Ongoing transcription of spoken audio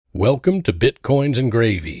Welcome to Bitcoins and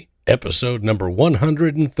Gravy, episode number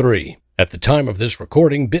 103. At the time of this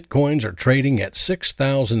recording, Bitcoins are trading at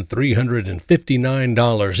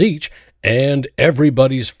 $6,359 each, and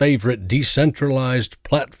everybody's favorite decentralized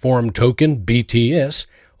platform token, BTS,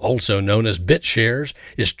 also known as BitShares,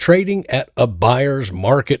 is trading at a buyer's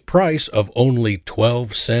market price of only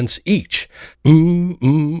 12 cents each.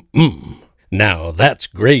 Now that's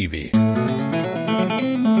gravy.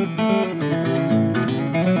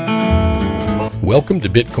 Welcome to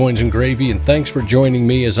Bitcoins and Gravy, and thanks for joining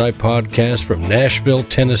me as I podcast from Nashville,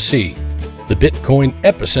 Tennessee, the Bitcoin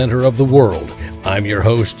epicenter of the world. I'm your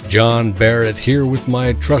host, John Barrett, here with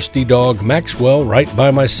my trusty dog, Maxwell, right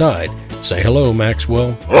by my side. Say hello,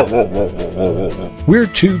 Maxwell. We're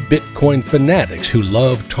two Bitcoin fanatics who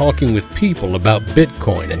love talking with people about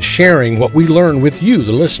Bitcoin and sharing what we learn with you,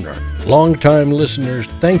 the listener. Longtime listeners,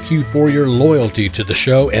 thank you for your loyalty to the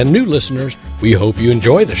show, and new listeners, we hope you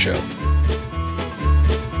enjoy the show.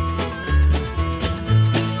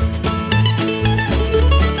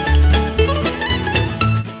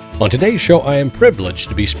 On today's show, I am privileged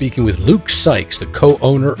to be speaking with Luke Sykes, the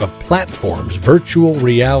co-owner of Platforms Virtual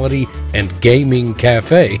Reality and Gaming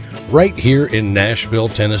Cafe, right here in Nashville,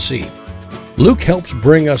 Tennessee. Luke helps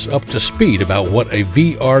bring us up to speed about what a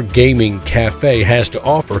VR gaming cafe has to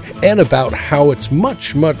offer and about how it's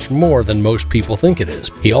much, much more than most people think it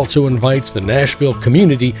is. He also invites the Nashville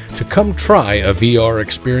community to come try a VR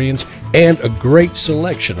experience and a great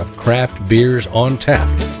selection of craft beers on tap.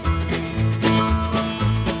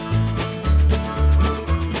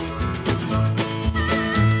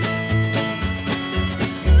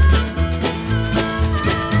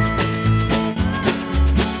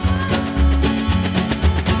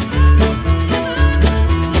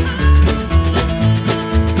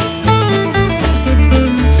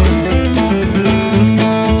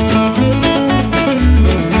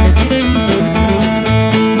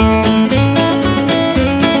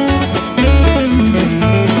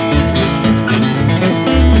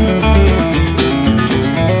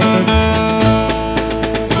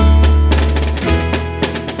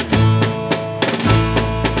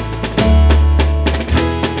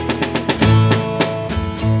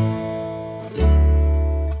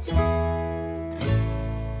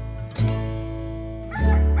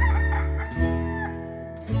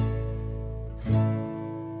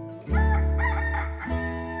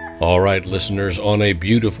 All right, listeners, on a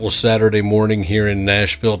beautiful Saturday morning here in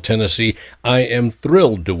Nashville, Tennessee, I am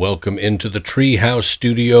thrilled to welcome into the Treehouse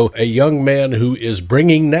studio a young man who is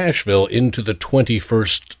bringing Nashville into the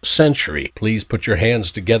 21st century. Please put your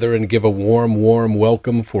hands together and give a warm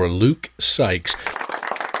welcome for Luke Sykes.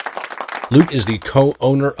 Luke is the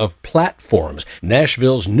co-owner of Platforms,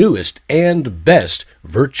 Nashville's newest and best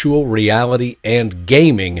virtual reality and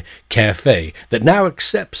gaming cafe that now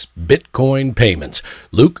accepts Bitcoin payments.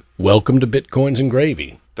 Luke, welcome to Bitcoins and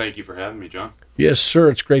Gravy. Thank you for having me, John. Yes, sir.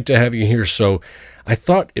 It's great to have you here. So I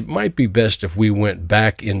thought it might be best if we went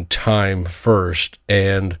back in time first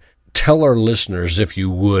and tell our listeners, if you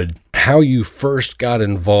would, how you first got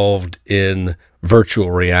involved in virtual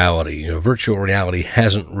reality. You know, virtual reality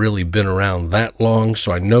hasn't really been around that long,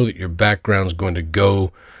 so I know that your background's going to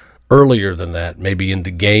go earlier than that, maybe into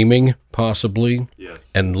gaming, possibly. Yes.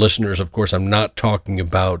 And listeners, of course, I'm not talking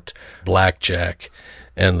about blackjack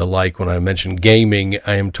and the like. When I mention gaming,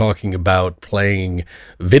 I am talking about playing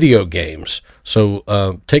video games.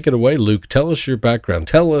 So take it away, Luke. Tell us your background.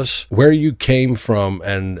 Tell us where you came from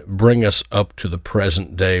and bring us up to the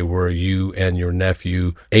present day where you and your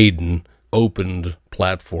nephew, Aiden, opened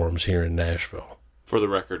Platforms here in Nashville. For the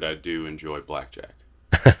record, I do enjoy blackjack.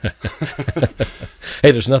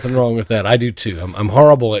 Hey, there's nothing wrong with that. I do too. I'm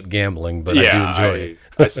horrible at gambling, but I do enjoy it.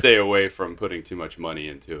 I stay away from putting too much money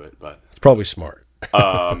into it, but it's probably smart.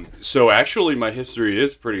 So actually my history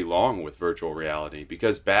is pretty long with virtual reality,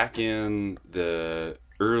 because back in the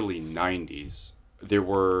early 90s, there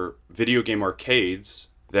were video game arcades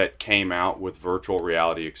that came out with virtual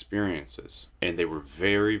reality experiences, and they were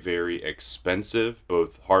very, very expensive,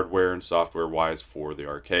 both hardware and software wise, for the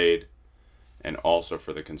arcade, and also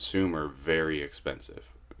for the consumer, very expensive.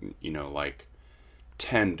 You know, like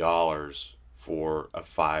 $10 for a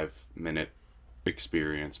 5-minute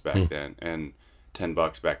experience back then, and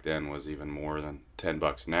 $10 back then was even more than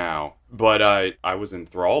 $10 now. But I was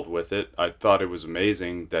enthralled with it. I thought it was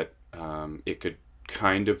amazing that it could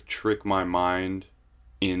kind of trick my mind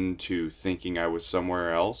into thinking I was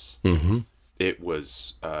somewhere else. Mm-hmm. It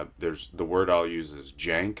was, there's the word I'll use is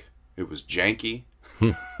jank. It was janky.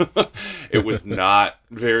 It was not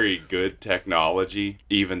very good technology,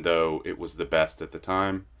 even though it was the best at the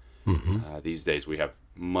time. Mm-hmm. These days we have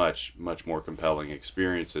much, much more compelling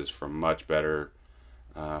experiences from much better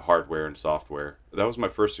hardware and software. That was my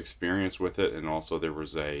first experience with it, and also there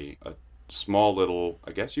was a small little,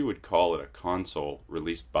 I guess you would call it a console,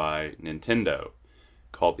 released by Nintendo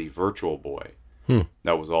called the Virtual Boy.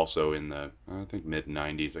 That was also in the, I think,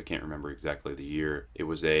 mid-90s. I can't remember exactly the year. It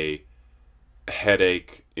was a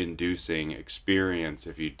headache-inducing experience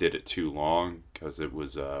if you did it too long, because it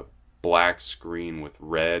was a black screen with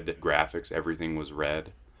red graphics. Everything was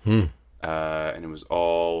red. And it was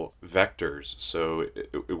all vectors, so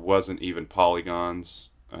it wasn't even polygons.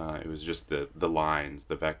 It was just the lines,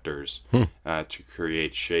 the vectors, to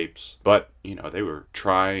create shapes. But, they were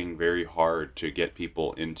trying very hard to get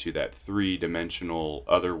people into that three-dimensional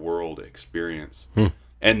otherworld experience.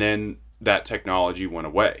 And then that technology went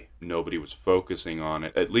away. Nobody was focusing on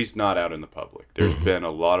it, at least not out in the public. There's been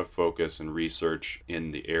a lot of focus and research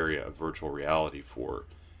in the area of virtual reality for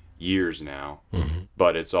years now,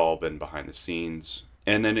 but it's all been behind the scenes.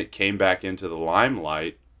 And then it came back into the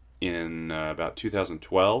limelight in about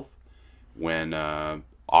 2012 when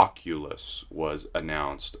Oculus was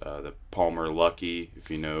announced. The Palmer Luckey,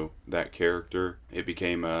 if you know that character, it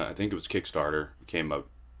became I think it was Kickstarter, became a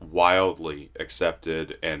wildly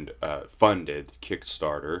accepted and funded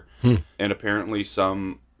Kickstarter. And apparently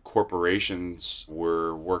some corporations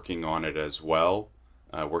were working on it as well,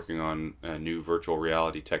 working on new virtual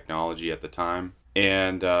reality technology at the time.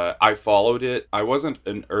 And I followed it. I wasn't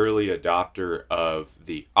an early adopter of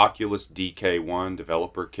the Oculus DK1,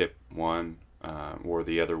 Developer Kit 1, or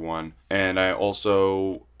the other one. And I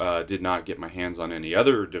also did not get my hands on any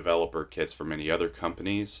other developer kits from any other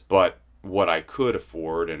companies. But what I could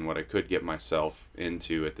afford and what I could get myself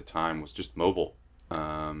into at the time was just mobile.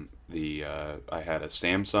 I had a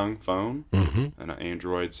Samsung phone, an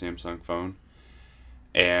Android Samsung phone,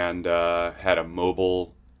 and had a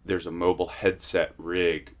mobile. There's a mobile headset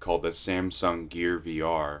rig called the Samsung Gear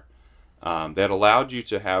VR that allowed you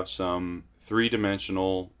to have some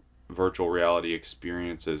three-dimensional virtual reality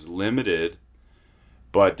experiences, limited,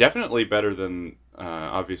 but definitely better than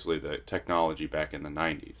obviously the technology back in the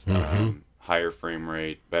 90s. Higher frame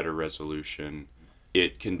rate, better resolution.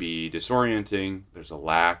 It can be disorienting. There's a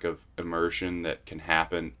lack of immersion that can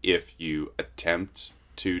happen if you attempt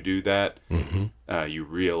to do that. You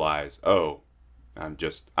realize, oh, I'm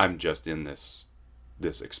just in this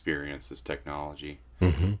experience, this technology.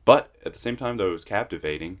 But at the same time, though, it was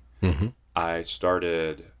captivating. I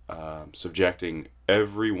started subjecting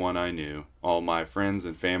everyone I knew, all my friends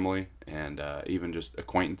and family, and even just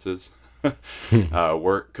acquaintances,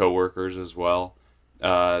 coworkers as well,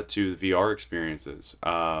 to VR experiences.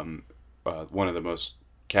 One of the most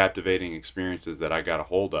captivating experiences that I got a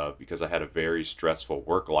hold of, because I had a very stressful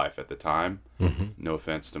work life at the time. No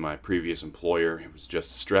offense to my previous employer, it was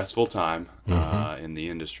just a stressful time in the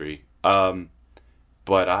industry.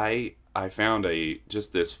 But I found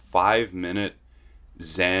just this 5-minute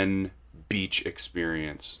Zen beach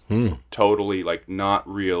experience. Totally, like, not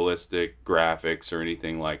realistic graphics or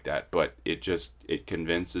anything like that, but it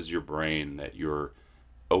convinces your brain that you're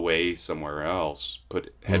away somewhere else.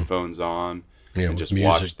 Put headphones on, and just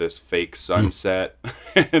watch this fake sunset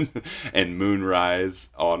and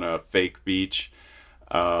moonrise on a fake beach.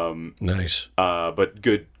 Nice. But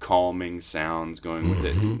good calming sounds going with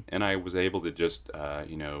it. And I was able to just,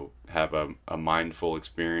 have a mindful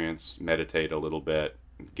experience, meditate a little bit,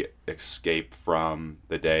 escape from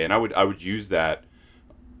the day. And I would use that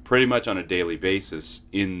pretty much on a daily basis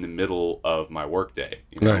in the middle of my workday.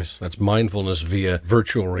 Nice. That's mindfulness via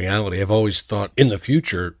virtual reality. I've always thought in the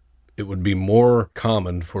future it would be more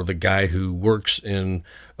common for the guy who works in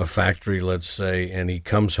a factory, let's say, and he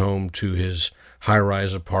comes home to his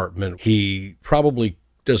high-rise apartment. He probably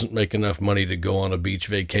doesn't make enough money to go on a beach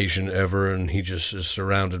vacation ever, and he just is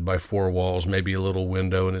surrounded by four walls, maybe a little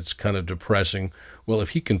window, and it's kind of depressing. Well, if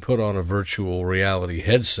he can put on a virtual reality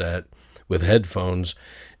headset with headphones,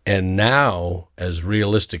 and now, as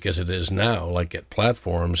realistic as it is now, like at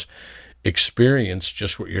platforms, experience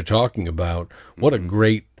just what you're talking about, what a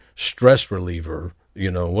great stress reliever,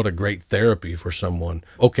 what a great therapy for someone.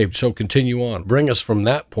 Okay, so continue on. Bring us from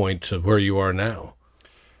that point to where you are now.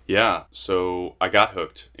 Yeah, so I got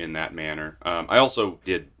hooked in that manner. I also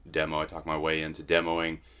did demo. I talked my way into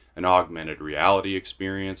demoing an augmented reality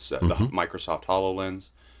experience, the Microsoft HoloLens.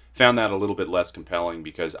 Found that a little bit less compelling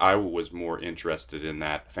because I was more interested in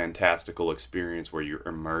that fantastical experience where you're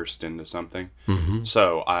immersed into something.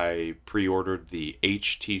 So I pre-ordered the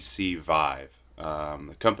HTC Vive.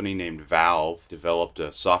 A company named Valve developed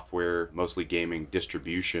a software, mostly gaming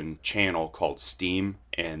distribution channel called Steam.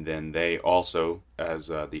 And then they also, as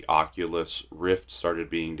the Oculus Rift started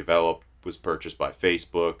being developed, was purchased by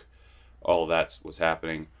Facebook. All of that was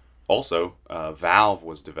happening. Also, Valve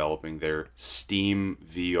was developing their Steam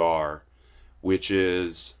VR, which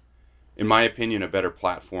is, in my opinion, a better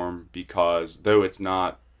platform because though it's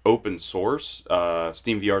not open source,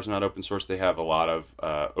 Steam VR is not open source. They have a lot of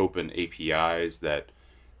open APIs that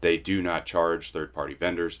they do not charge third-party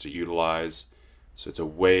vendors to utilize. So it's a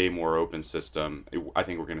way more open system. I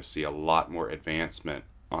think we're going to see a lot more advancement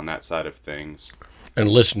on that side of things. And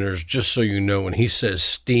listeners, just so you know, when he says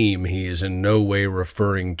Steam, he is in no way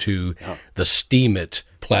referring to the Steemit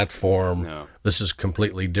platform. No. This is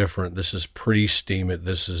completely different. This is pre-Steemit.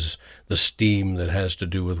 This is the Steam that has to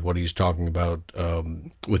do with what he's talking about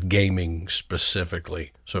with gaming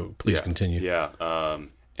specifically. So please continue. Yeah.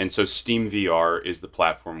 And so Steam VR is the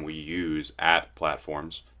platform we use at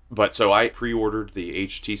platforms. But so I pre-ordered the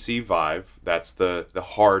HTC Vive. That's the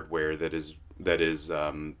hardware that is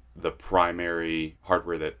the primary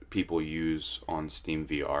hardware that people use on Steam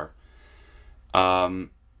VR.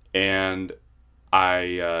 And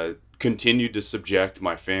I continued to subject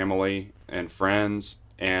my family and friends.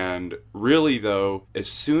 And really, though, as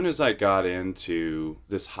soon as I got into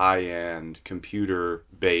this high-end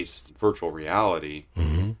computer-based virtual reality,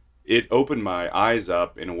 it opened my eyes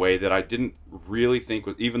up in a way that I didn't really think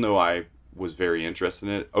was, even though I was very interested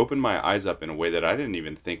in it, opened my eyes up in a way that I didn't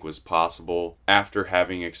even think was possible after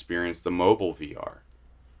having experienced the mobile VR.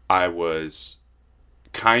 I was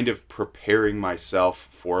kind of preparing myself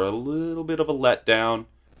for a little bit of a letdown,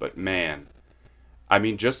 but man, I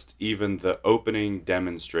mean, just even the opening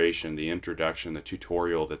demonstration, the introduction, the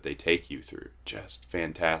tutorial that they take you through, just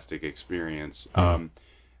fantastic experience.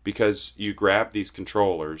 Because you grab these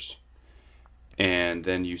controllers and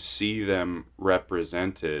then you see them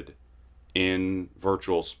represented in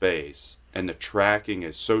virtual space, and the tracking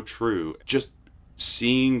is so true. Just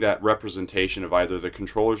seeing that representation of either the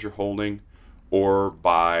controllers you're holding or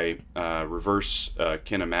by reverse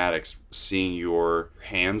kinematics, seeing your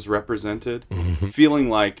hands represented, feeling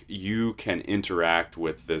like you can interact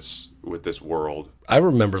with this world. I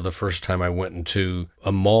remember the first time I went into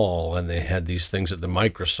a mall and they had these things at the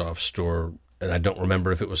Microsoft store, and I don't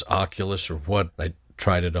remember if it was Oculus or what. I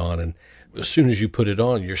tried it on, and as soon as you put it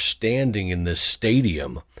on, you're standing in this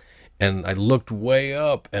stadium, and I looked way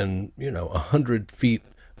up, and 100 feet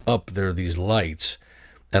up there are these lights,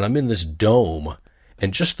 and I'm in this dome,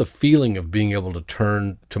 and just the feeling of being able to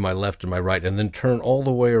turn to my left and my right and then turn all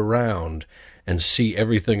the way around and see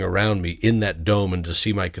everything around me in that dome and to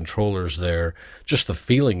see my controllers there, just the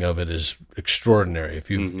feeling of it is extraordinary.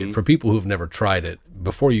 For people who've never tried it,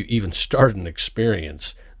 before you even start an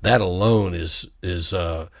experience, that alone is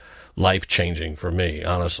life-changing for me,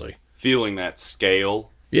 honestly. Feeling that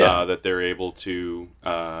scale that they're able to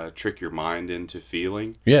trick your mind into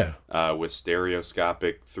feeling. Yeah. With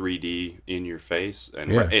stereoscopic 3D in your face,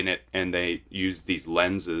 and they use these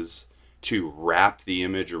lenses to wrap the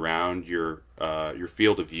image around your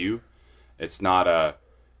field of view. It's not a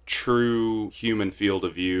true human field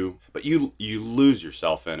of view, but you lose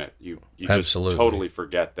yourself in it. You just totally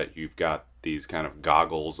forget that you've got these kind of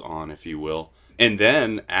goggles on, if you will. And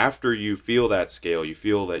then after you feel that scale, you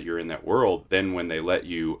feel that you're in that world, then when they let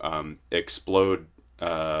you explode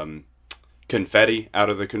confetti out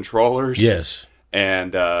of the controllers, yes,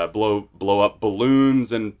 and blow up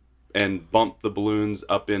balloons and bump the balloons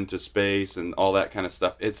up into space and all that kind of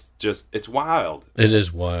stuff, it's wild. It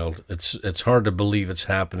is wild. It's hard to believe it's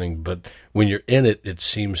happening, but when you're in it, it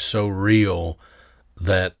seems so real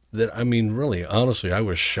that I mean, really, honestly, I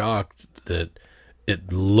was shocked that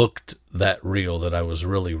it looked that real, that I was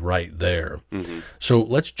really right there. So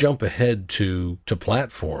let's jump ahead to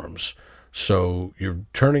platforms. So you're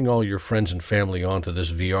turning all your friends and family onto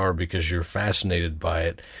this VR because you're fascinated by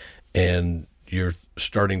it, and you're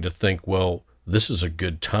starting to think, well, this is a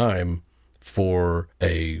good time for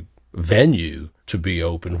a venue to be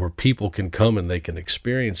open where people can come and they can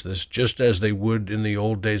experience this just as they would in the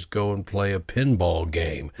old days go and play a pinball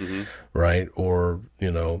game, right? Or,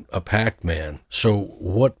 a Pac-Man. So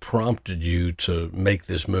what prompted you to make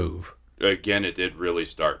this move? Again, it did really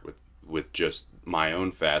start with just my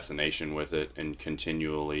own fascination with it and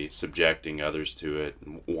continually subjecting others to it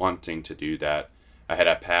and wanting to do that. I had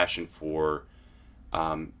a passion for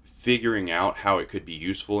figuring out how it could be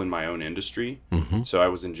useful in my own industry. So I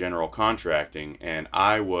was in general contracting, and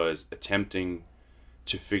I was attempting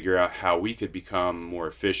to figure out how we could become more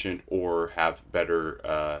efficient or have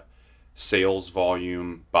better sales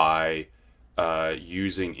volume by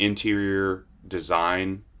using interior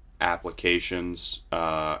design applications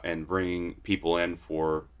and bringing people in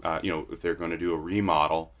for, if they're going to do a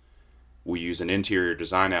remodel, we use an interior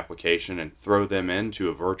design application and throw them into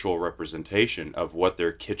a virtual representation of what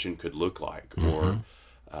their kitchen could look like, or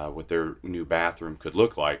what their new bathroom could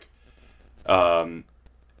look like. And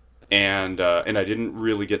I didn't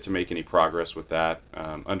really get to make any progress with that,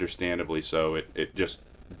 understandably so. It just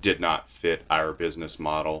did not fit our business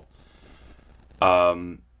model.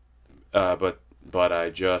 But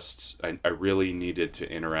I really needed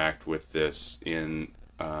to interact with this in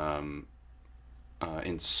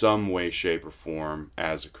some way, shape, or form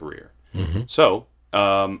as a career. So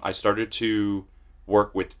I started to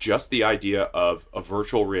work with just the idea of a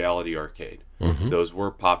virtual reality arcade. Those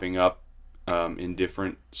were popping up in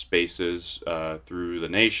different spaces through the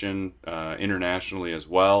nation, internationally as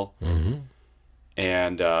well.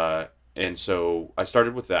 And so I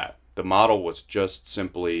started with that. The model was just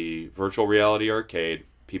simply virtual reality arcade.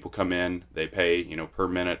 People come in, they pay, per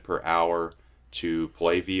minute, per hour to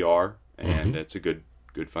play VR, and it's a good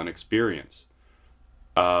fun experience.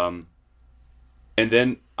 And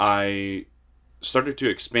then I started to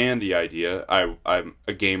expand the idea. I'm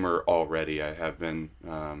a gamer already. I have been,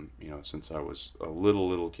 since I was a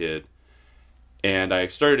little kid. And I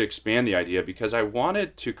started to expand the idea because I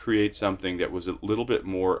wanted to create something that was a little bit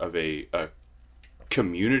more of a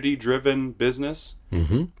community-driven business,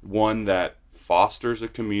 one that fosters a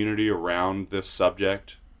community around this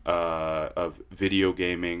subject of video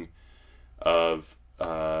gaming, of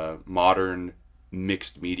modern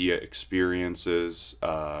mixed media experiences,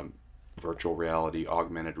 virtual reality,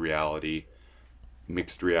 augmented reality,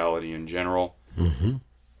 mixed reality in general.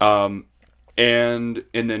 And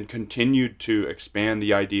then continued to expand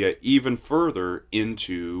the idea even further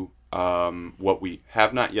into what we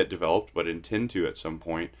have not yet developed but intend to at some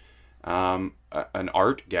point, an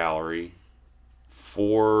art gallery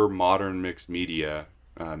for modern mixed media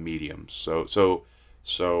mediums. So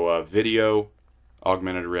video,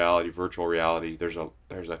 augmented reality, virtual reality. There's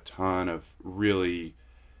a ton of really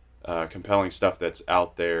compelling stuff that's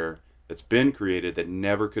out there that's been created that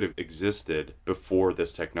never could have existed before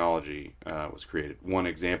this technology was created. One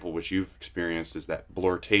example, which you've experienced, is that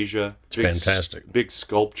Blurtasia. It's fantastic. Big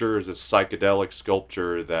sculpture is a psychedelic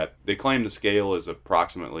sculpture that they claim the scale is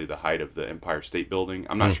approximately the height of the Empire State Building.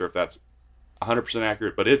 I'm not sure if that's 100%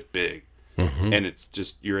 accurate, but it's big. And it's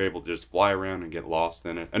just, you're able to just fly around and get lost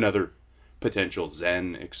in it. Another potential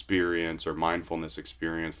Zen experience or mindfulness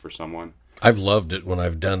experience for someone. I've loved it when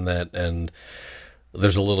I've done that, and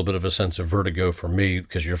there's a little bit of a sense of vertigo for me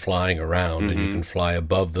because you're flying around and you can fly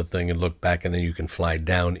above the thing and look back, and then you can fly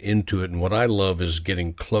down into it. And what I love is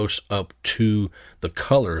getting close up to the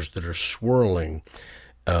colors that are swirling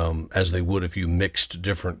as they would if you mixed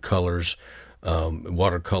different colors,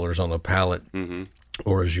 watercolors on a palette,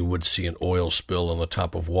 or as you would see an oil spill on the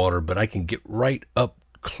top of water. But I can get right up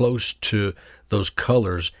close to those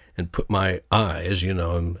colors and put my eyes,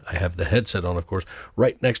 and I have the headset on, of course,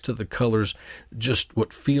 right next to the colors, just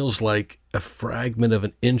what feels like a fragment of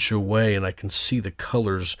an inch away, and I can see the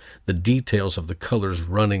colors, the details of the colors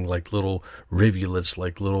running like little rivulets,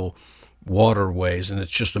 like little waterways, and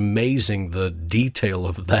it's just amazing the detail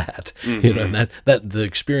of that. And that the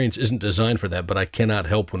experience isn't designed for that, but I cannot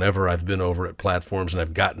help, whenever I've been over at platforms and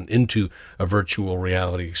I've gotten into a virtual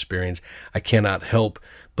reality experience, I cannot help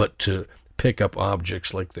but to pick up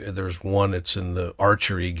objects. Like there's one, it's in the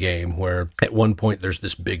archery game, where at one point there's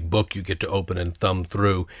this big book you get to open and thumb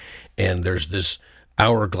through, and there's this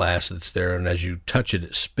hourglass that's there, and as you touch it,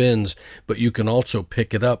 it spins, but you can also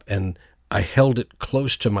pick it up, and I held it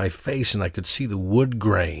close to my face and I could see the wood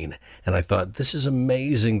grain, and I thought, this is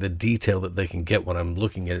amazing, the detail that they can get when I'm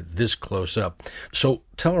looking at it this close up. So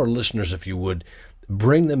tell our listeners, if you would,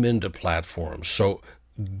 bring them into platforms. So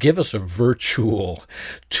give us a virtual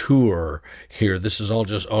tour here. This is all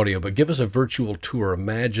just audio, but give us a virtual tour.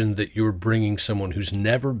 Imagine that you're bringing someone who's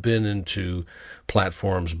never been into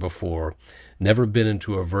platforms before, never been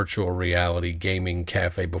into a virtual reality gaming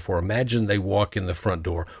cafe before. Imagine they walk in the front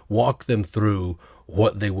door. Walk them through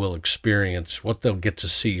what they will experience, what they'll get to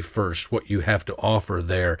see first, what you have to offer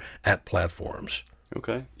there at platforms.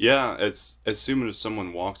 Okay. Yeah, as soon as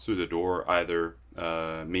someone walks through the door, either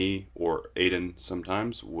me or Aiden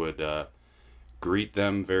sometimes would greet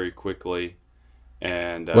them very quickly.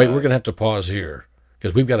 And wait, we're going to have to pause here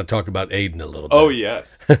because we've got to talk about Aiden a little bit. Oh, yes.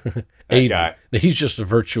 Aiden. Guy. He's just a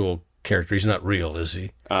virtual character. He's not real, is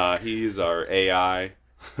he? He's our AI.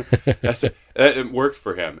 It works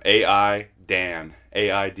for him. AI Dan.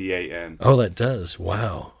 AIDAN. Oh, that does.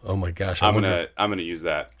 Wow. Oh my gosh. I'm gonna use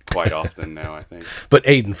that quite often now, I think. But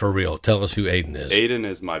Aiden, for real, tell us who Aiden is. Aiden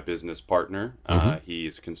is my business partner. He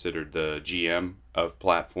is considered the GM of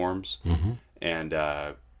platforms,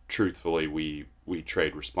 and truthfully, we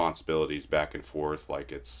trade responsibilities back and forth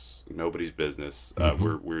like it's nobody's business.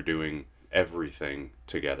 We're doing everything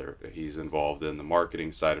together. He's involved in the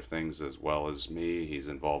marketing side of things as well as me. He's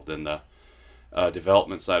involved in the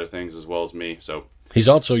development side of things as well as me. So he's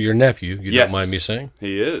also your nephew. You yes, don't mind me saying?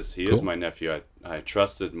 He is. He is my nephew. I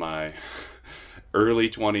trusted my early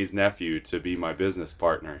 20s nephew to be my business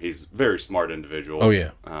partner. He's a very smart individual. Oh,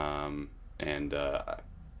 yeah. And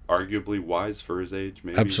arguably wise for his age,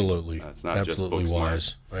 maybe. Absolutely. It's not absolutely just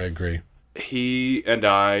wise. I agree. He and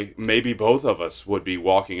I, maybe both of us, would be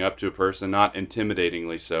walking up to a person, not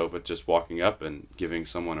intimidatingly so, but just walking up and giving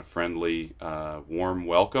someone a friendly, warm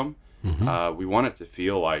welcome. We want it to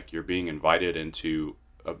feel like you're being invited into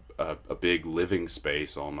a big living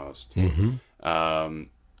space almost.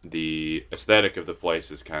 The aesthetic of the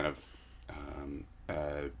place is kind of,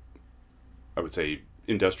 I would say,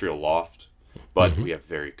 industrial loft, but we have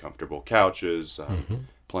very comfortable couches,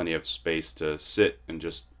 plenty of space to sit and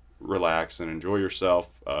just relax and enjoy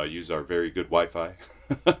yourself. Use our very good Wi-Fi.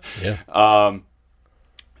 Yeah.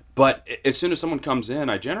 But as soon as someone comes in,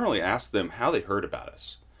 I generally ask them how they heard about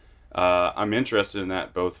us. I'm interested in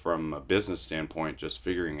that both from a business standpoint, just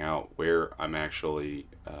figuring out where I'm actually,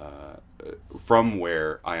 from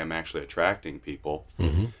where I am actually attracting people.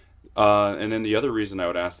 And then the other reason I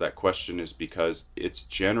would ask that question is because it's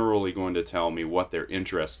generally going to tell me what their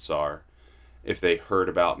interests are. If they heard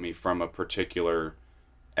about me from a particular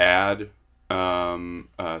ad,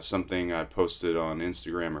 something I posted on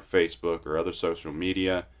Instagram or Facebook or other social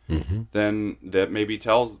media, then that maybe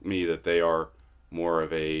tells me that they are more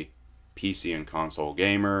of a PC and console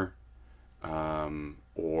gamer,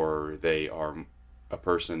 or they are a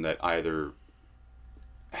person that either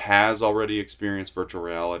has already experienced virtual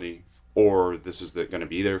reality, or this is going to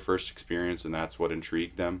be their first experience, and that's what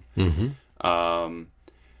intrigued them.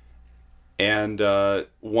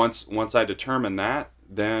 Once I determine that,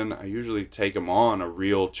 then I usually take them on a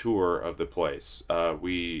real tour of the place.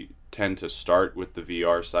 We tend to start with the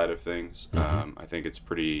VR side of things. I think it's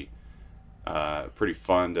pretty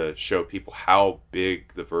fun to show people how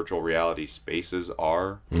big the virtual reality spaces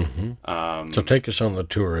are. So take us on the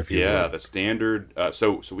tour, if you will. Yeah, the standard.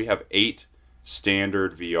 So we have 8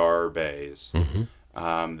 standard VR bays.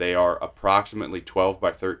 They are approximately 12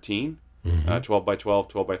 by 13, 12 by 12,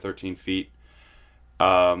 12 by 13 feet.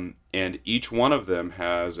 And each one of them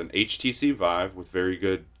has an HTC Vive with very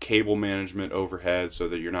good cable management overhead so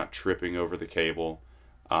that you're not tripping over the cable.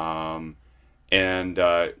 And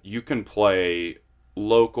you can play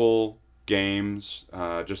local games,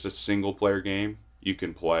 just a single player game. You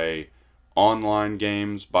can play online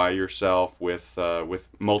games by yourself with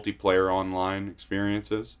multiplayer online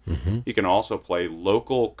experiences. You can also play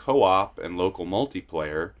local co-op and local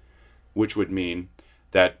multiplayer, which would mean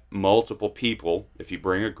that multiple people, if you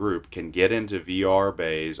bring a group, can get into VR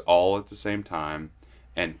bays all at the same time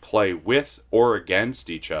and play with or against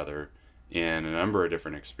each other in a number of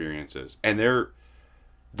different experiences. And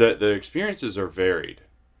the experiences are varied.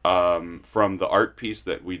 From the art piece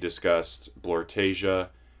that we discussed, Blortasia,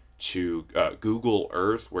 to Google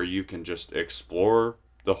Earth, where you can just explore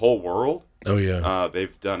the whole world. Oh, yeah.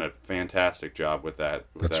 They've done a fantastic job with that.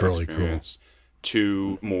 That's really experience. Cool.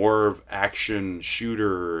 To more of action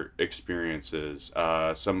shooter experiences,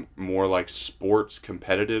 some more like sports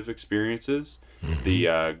competitive experiences. The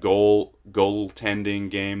goaltending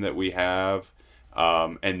game that we have,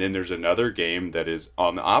 and then there's another game that is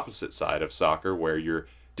on the opposite side of soccer where you're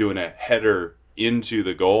doing a header into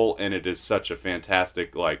the goal, and it is such a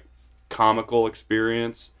fantastic, like, comical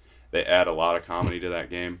experience. They add a lot of comedy to that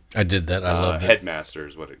game. I did that. I loved it. Headmaster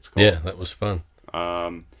is what it's called. Yeah, that was fun.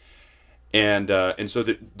 And so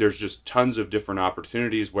there's just tons of different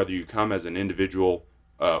opportunities, whether you come as an individual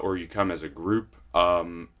or you come as a group.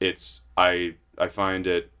 I find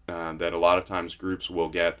it that a lot of times groups will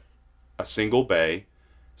get a single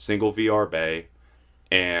VR bay,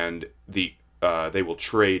 and they will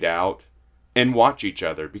trade out and watch each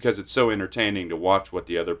other because it's so entertaining to watch what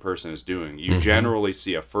the other person is doing. You generally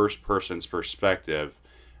see a first person's perspective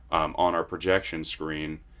on our projection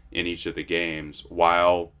screen in each of the games,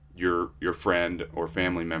 while your friend or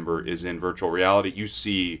family member is in virtual reality. You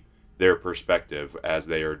see their perspective as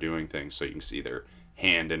they are doing things, so you can see their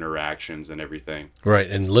hand interactions and everything. Right,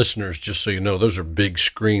 and listeners, just so you know, those are big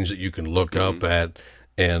screens that you can look up at,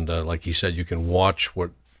 and like he said, you can watch what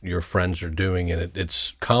your friends are doing, and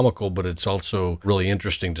it's comical, but it's also really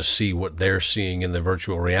interesting to see what they're seeing in the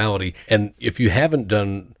virtual reality. And if you haven't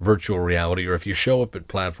done virtual reality, or if you show up at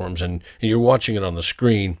platforms and you're watching it on the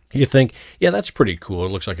screen, you think, yeah, that's pretty cool. It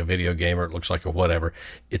looks like a video game, or it looks like a whatever.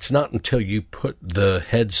 It's not until you put the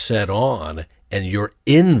headset on and you're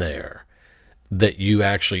in there that you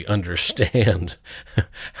actually understand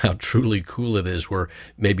how truly cool it is, where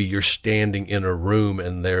maybe you're standing in a room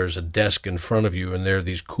and there's a desk in front of you and there are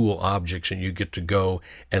these cool objects, and you get to go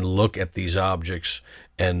and look at these objects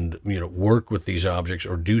and, work with these objects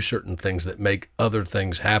or do certain things that make other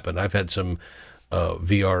things happen. I've had some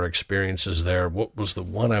VR experiences there. What was the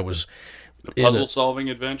one I was The puzzle-solving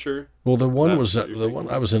adventure? Well, the one was the one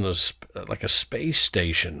I was in a space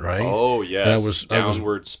station, right? Oh, yes. And I was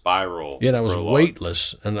Downward spiral. Yeah, and I was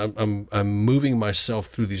weightless, and I'm moving myself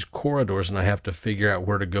through these corridors, and I have to figure out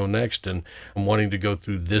where to go next, and I'm wanting to go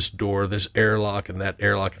through this door, this airlock, and that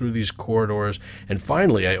airlock, through these corridors, and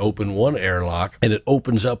finally I open one airlock, and it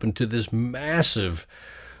opens up into this massive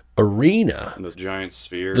arena. The giant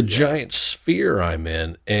sphere. The giant sphere I'm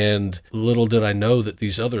in. And little did I know that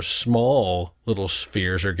these other small little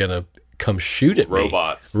spheres are going to come shoot at me.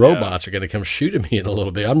 Robots are going to come shoot at me in a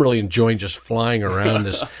little bit. I'm really enjoying just flying around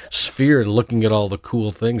this sphere and looking at all the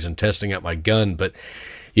cool things and testing out my gun. But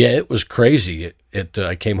yeah, it was crazy.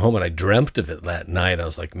 I came home and I dreamt of it that night. I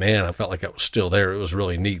was like, man, I felt like I was still there. It was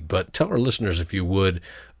really neat. But tell our listeners, if you would,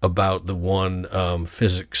 about the one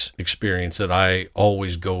physics experience that I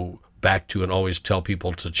always go back to and always tell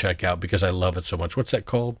people to check out because I love it so much. What's that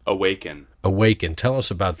called? Awaken. Tell us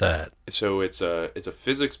about that. So it's a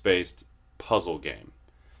physics-based puzzle game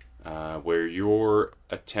where you're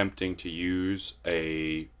attempting to use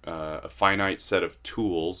a finite set of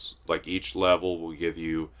tools. Like each level will give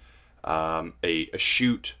you a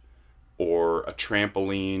chute or a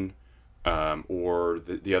trampoline or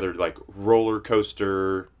the other like roller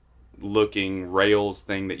coaster looking rails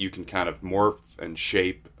thing that you can kind of morph and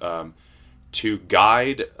shape to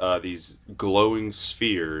guide these glowing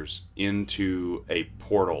spheres into a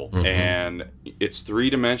portal. Mm-hmm. And it's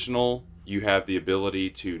 3-dimensional. You have the ability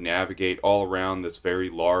to navigate all around this very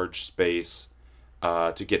large space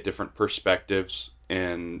to get different perspectives,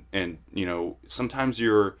 and sometimes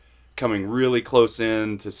you're coming really close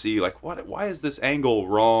in to see like why is this angle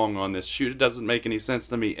wrong on this chute? It doesn't make any sense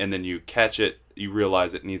to me. And then you catch it, you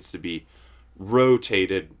realize it needs to be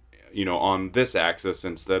rotated, on this axis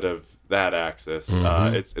instead of that axis.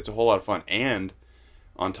 Mm-hmm. It's a whole lot of fun, and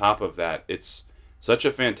on top of that, it's such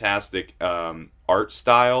a fantastic art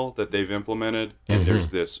style that they've implemented. And mm-hmm. there's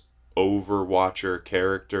this Overwatcher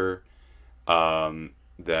character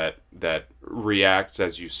that reacts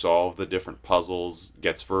as you solve the different puzzles,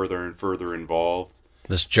 gets further and further involved.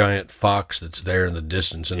 This giant fox that's there in the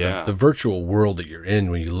distance, and the virtual world that you're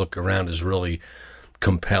in when you look around is really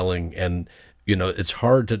compelling. And it's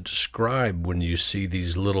hard to describe when you see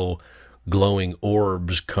these little glowing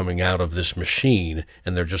orbs coming out of this machine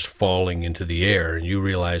and they're just falling into the air, and you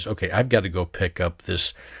realize, okay, I've got to go pick up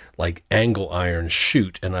this like angle iron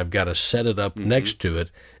chute, and I've got to set it up mm-hmm. next to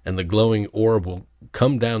it, and the glowing orb will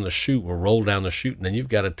come down the chute, will roll down the chute, and then you've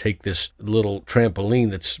got to take this little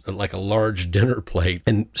trampoline that's like a large dinner plate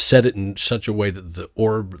and set it in such a way that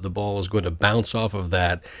the ball is going to bounce off of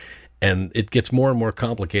that, and it gets more and more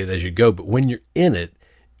complicated as you go. But when you're in it,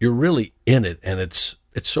 you're really in it, and it's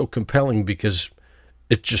so compelling because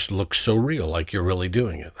it just looks so real, like you're really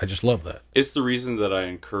doing it. I just love that. It's the reason that I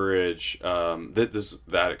encourage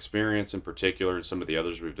that experience in particular, and some of the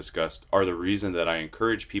others we've discussed, are the reason that I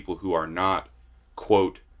encourage people who are not,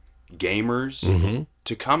 quote, gamers mm-hmm.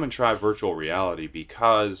 to come and try virtual reality,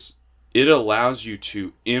 because it allows you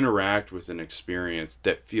to interact with an experience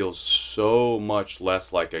that feels so much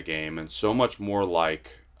less like a game and so much more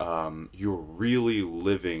like you're really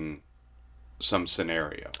living some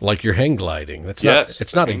scenario. Like you're hang gliding. It's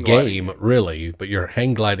not a game really, but you're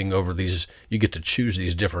hang gliding over these, you get to choose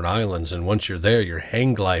these different islands, and once you're there, you're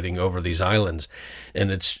hang gliding over these islands,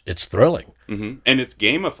 and it's thrilling. Mm-hmm. And it's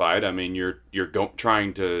gamified. I mean, you're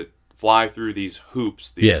trying to fly through these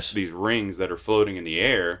hoops, these rings that are floating in the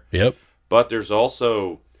air. Yep. But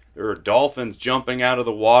there are dolphins jumping out of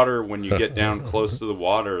the water when you get down close to the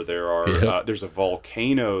water. There's a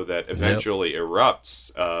volcano that eventually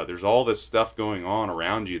erupts. There's all this stuff going on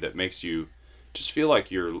around you that makes you just feel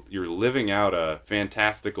like you're living out a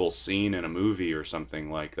fantastical scene in a movie or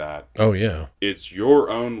something like that. Oh yeah. It's your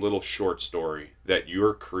own little short story that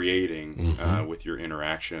you're creating mm-hmm. With your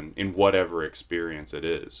interaction in whatever experience it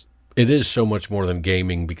is. It is so much more than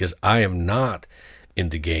gaming, because I am not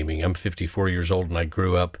into gaming. I'm 54 years old, and I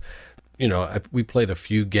grew up, we played a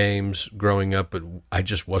few games growing up, but I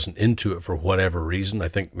just wasn't into it for whatever reason. I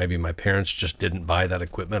think maybe my parents just didn't buy that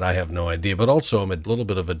equipment. I have no idea. But also, I'm a little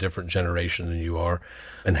bit of a different generation than you are.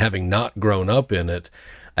 And having not grown up in it,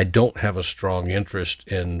 I don't have a strong interest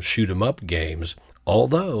in shoot-'em-up games.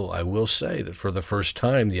 Although, I will say that for the first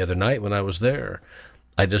time the other night when I was there,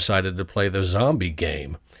 I decided to play the zombie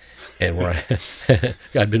game. And where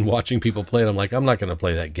I'd been watching people play it, I'm like, I'm not going to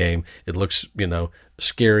play that game. It looks,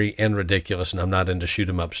 scary and ridiculous, and I'm not into shoot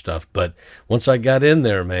 'em up stuff. But once I got in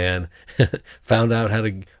there, man, found out how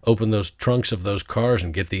to open those trunks of those cars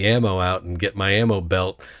and get the ammo out and get my ammo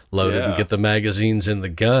belt loaded and get the magazines in the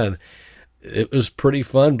gun. It was pretty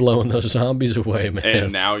fun blowing those zombies away, man.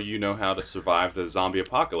 And now you know how to survive the zombie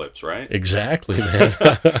apocalypse, right? Exactly, man.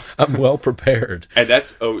 I'm well prepared. And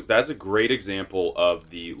that's a great example of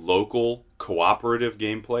the local cooperative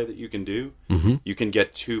gameplay that you can do. Mm-hmm. You can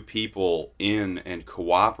get two people in and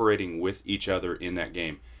cooperating with each other in that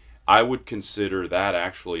game. I would consider that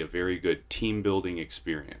actually a very good team building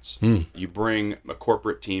experience. You bring a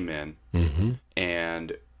corporate team in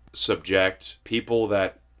and subject people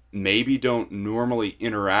that maybe don't normally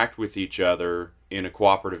interact with each other in a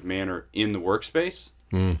cooperative manner in the workspace,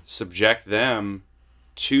 subject them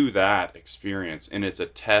to that experience, and it's a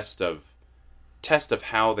test of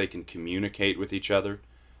how they can communicate with each other.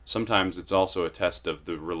 Sometimes it's also a test of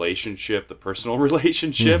the relationship, the personal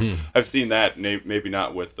relationship. I've seen that, maybe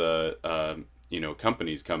not with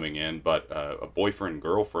companies coming in, but a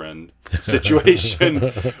boyfriend-girlfriend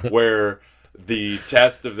situation where the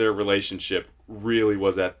test of their relationship really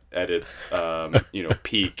was at its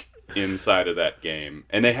peak inside of that game,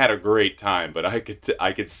 and they had a great time. But I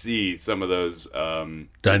could see some of those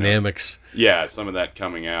dynamics. Some of that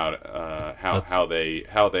coming out. How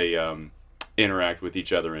they interact with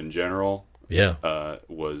each other in general.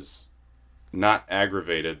 Was not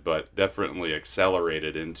aggravated, but definitely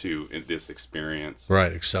accelerated in this experience.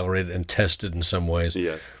 Right, accelerated and tested in some ways.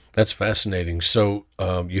 Yes. That's fascinating. So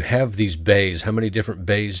you have these bays. How many different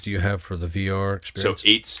bays do you have for the VR experience? So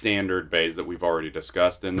 8 standard bays that we've already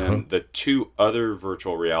discussed. And then the 2 other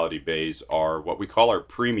virtual reality bays are what we call our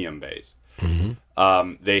premium bays.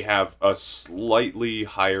 They have a slightly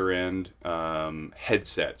higher end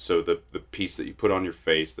headset. So the piece that you put on your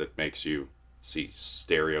face that makes you see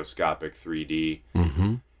stereoscopic 3D.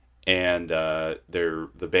 And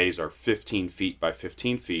the bays are 15 feet by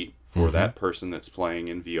 15 feet. For that person that's playing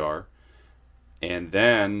in VR. And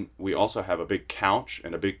then we also have a big couch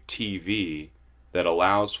and a big TV that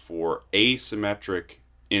allows for asymmetric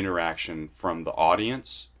interaction from the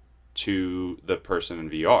audience to the person in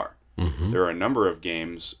VR. There are a number of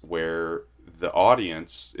games where the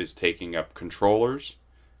audience is taking up controllers,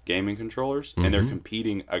 gaming controllers, and they're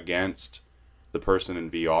competing against the person in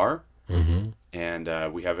VR.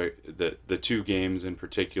 And we have the 2 games in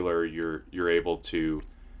particular. You're able to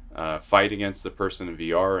fight against the person in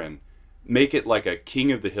VR and make it like a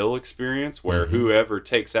King of the Hill experience where whoever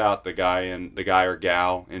takes out the guy or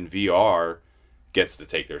gal in VR gets to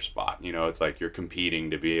take their spot. It's like you're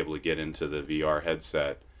competing to be able to get into the VR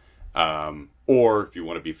headset. Or if you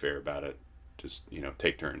want to be fair about it, just,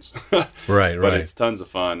 take turns. Right. But it's tons of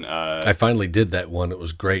fun. I finally did that one. It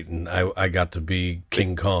was great. And I got to be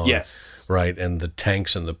King Kong. Yes. Right. And the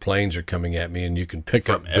tanks and the planes are coming at me, and you can pick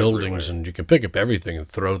up buildings and you can pick up everything and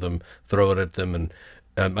throw it at them. And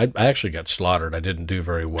I actually got slaughtered. I didn't do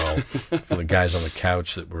very well for the guys on the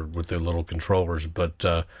couch that were with their little controllers. But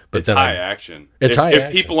it's then high action.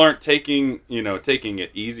 If people aren't taking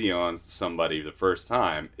it easy on somebody the first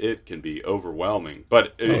time, it can be overwhelming.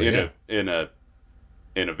 But in a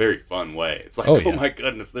very fun way. It's like, oh my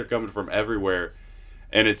goodness, they're coming from everywhere,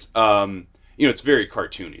 and it's it's very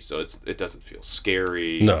cartoony, so it doesn't feel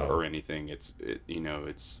scary or anything.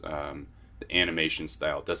 The animation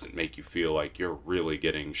style doesn't make you feel like you're really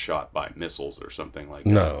getting shot by missiles or something like that.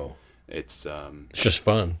 No. It's just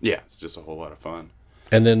fun. Yeah, it's just a whole lot of fun.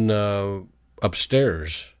 And then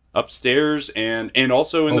upstairs and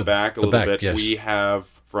also in the back a little bit, yes. We have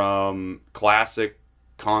from classic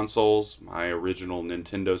consoles, my original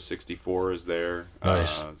Nintendo 64 is there.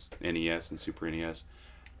 Nice. NES and Super NES.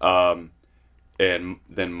 And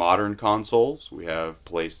then modern consoles, we have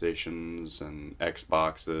PlayStations and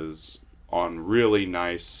Xboxes on really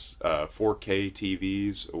nice 4K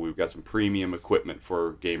TVs. We've got some premium equipment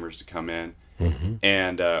for gamers to come in.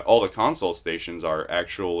 And all the console stations are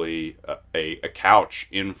actually a couch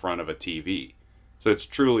in front of a TV. So it's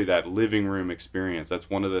truly that living room experience. That's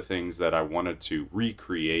one of the things that I wanted to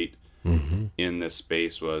recreate in this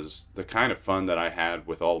space, was the kind of fun that I had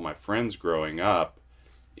with all of my friends growing up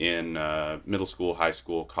in middle school, high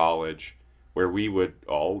school, college, where we would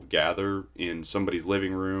all gather in somebody's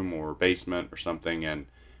living room or basement or something and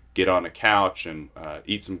get on a couch and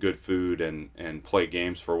eat some good food and play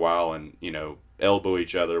games for a while and, elbow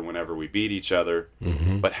each other whenever we beat each other,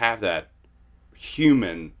 but have that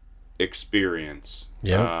human experience,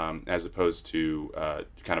 Yeah. as opposed to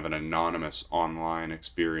kind of an anonymous online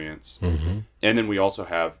experience. Mm-hmm. And then we also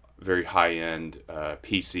have very high-end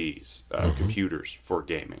PCs, computers for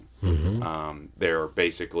gaming. Mm-hmm. They're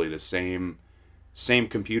basically the same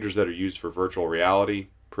computers that are used for virtual reality,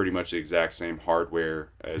 pretty much the exact same hardware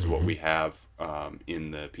as what we have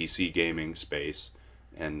in the PC gaming space,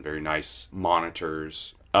 and very nice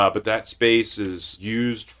monitors. But that space is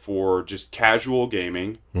used for just casual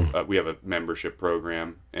gaming. We have a membership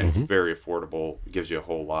program, and it's very affordable. It gives you a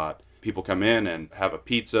whole lot. People come in and have a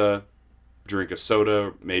pizza, drink a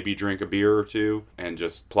soda, maybe drink a beer or two, and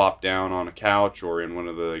just plop down on a couch or in one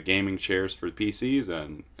of the gaming chairs for the PCs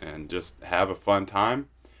and just have a fun time.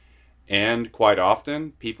 And quite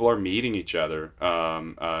often, people are meeting each other.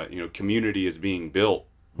 Community is being built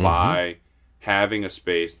by having a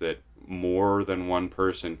space that more than one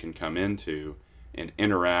person can come into and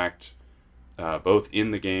interact, both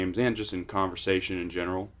in the games and just in conversation in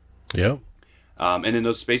general. Yeah. And then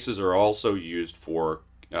those spaces are also used for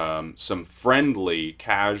some friendly,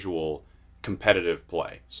 casual, competitive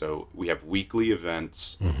play. So we have weekly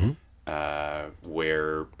events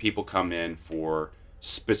where people come in for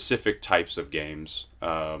specific types of games.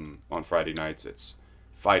 On Friday nights, it's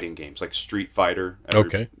fighting games like Street Fighter.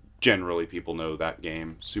 Okay. Generally, people know that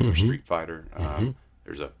game, Super Street Fighter.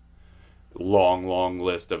 There's a long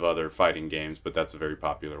list of other fighting games, but that's a very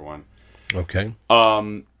popular one. Okay.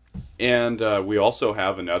 And we also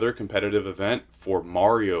have another competitive event for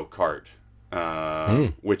Mario Kart,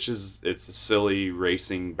 which it's a silly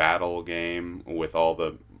racing battle game with all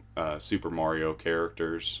the Super Mario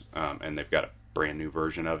characters, and they've got a brand new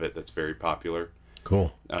version of it that's very popular.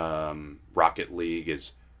 Cool. Rocket League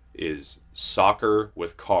is soccer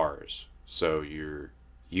with cars. So you're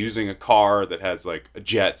using a car that has like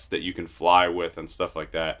jets that you can fly with and stuff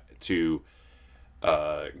like that to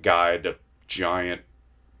guide a giant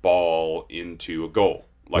ball into a goal,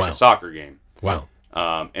 like a soccer game. Wow.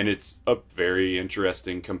 And it's a very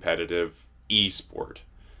interesting competitive e-sport.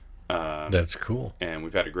 That's cool. And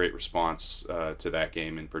we've had a great response to that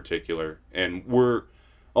game in particular. And we're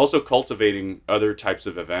also cultivating other types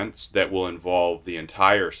of events that will involve the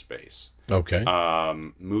entire space. Okay.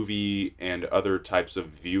 Movie and other types of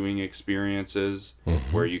viewing experiences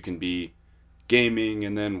where you can be gaming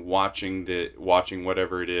and then watching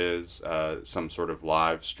whatever it is, some sort of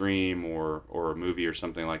live stream or a movie or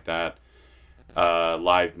something like that.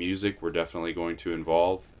 Live music we're definitely going to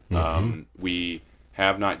involve. We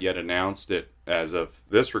have not yet announced it as of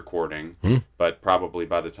this recording, but probably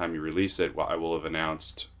by the time you release it, I will have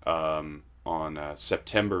announced on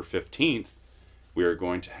September 15th, we are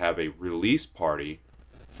going to have a release party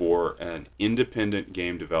for an independent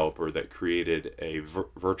game developer that created a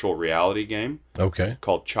virtual reality game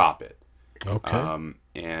called Chop It. Okay.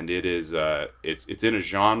 And it is it's in a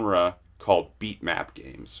genre called beat map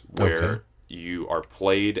games, where you are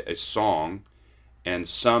played a song and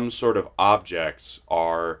some sort of objects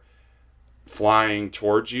are flying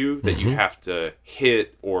towards you that you have to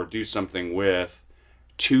hit or do something with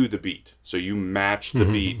to the beat. So you match the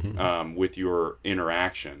beat with your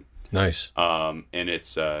interaction. Nice. And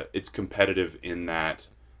it's competitive in that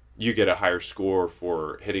you get a higher score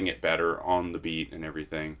for hitting it better on the beat and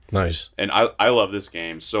everything. Nice. And I love this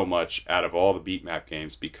game so much out of all the beat map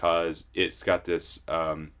games because it's got this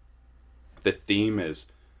the theme is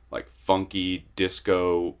like funky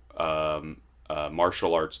disco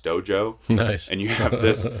martial arts dojo. Nice. And you have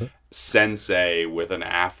this sensei with an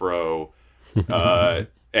afro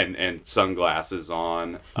and sunglasses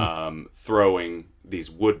on, throwing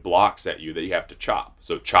these wood blocks at you that you have to chop.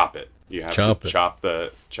 So chop it. You have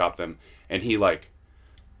to chop them. And he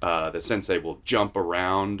the sensei will jump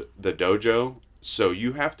around the dojo. So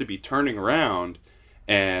you have to be turning around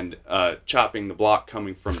and chopping the block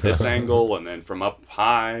coming from this angle and then from up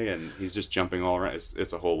high, and he's just jumping all around.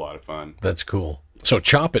 It's a whole lot of fun. That's cool. So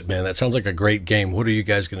Chop It, man, that sounds like a great game. What are you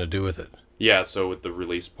guys going to do with it? Yeah, so with the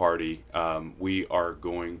release party, we are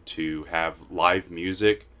going to have live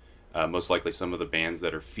music, most likely some of the bands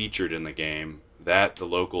that are featured in the game that the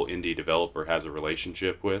local indie developer has a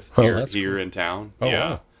relationship with here cool. in town. Oh,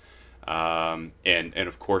 yeah. Wow. And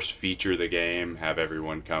of course feature the game, have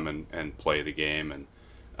everyone come and play the game, and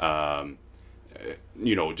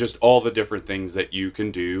just all the different things that you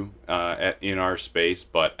can do in our space,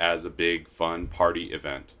 but as a big fun party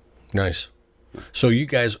event. Nice. So you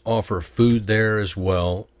guys offer food there as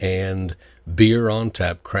well, and beer on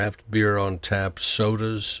tap, craft beer on tap,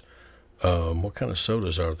 sodas. What kind of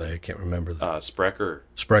sodas are they? I can't remember. Sprecher.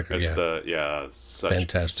 Sprecher, That's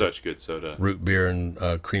fantastic. Such good soda. Root beer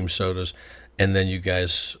and cream sodas. And then you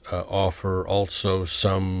guys offer also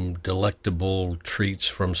some delectable treats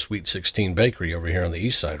from Sweet 16 Bakery over here on the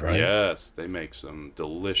east side, right? Yes, they make some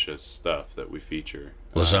delicious stuff that we feature.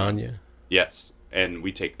 Lasagna? Yes, and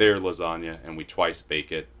we take their lasagna and we twice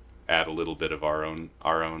bake it, add a little bit of our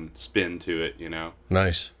own spin to it, you know.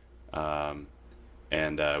 Nice. And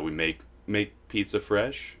we make pizza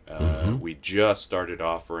fresh. We just started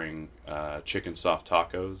offering chicken soft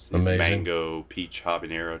tacos. These Amazing. Mango peach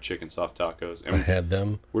habanero chicken soft tacos. And I had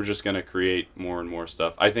them. we're just going to create more and more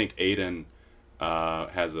stuff. I think Aiden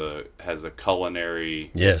has a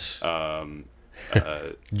culinary Yes.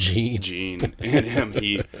 gene in him.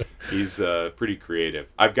 He's pretty creative.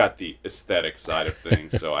 I've got the aesthetic side of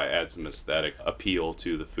things, so I add some aesthetic appeal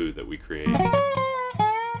to the food that we create.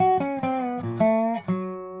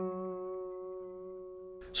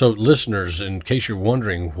 So, listeners, in case you're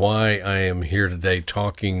wondering why I am here today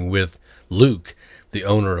talking with Luke, the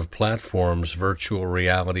owner of Platforms Virtual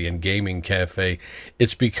Reality and Gaming Cafe,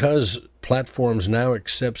 it's because Platforms now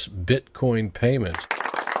accepts Bitcoin payment.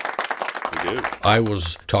 We do. I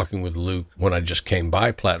was talking with Luke when I just came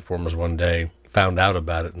by Platforms one day, found out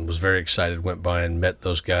about it, and was very excited, went by and met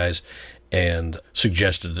those guys, and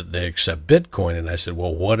suggested that they accept Bitcoin. And I said,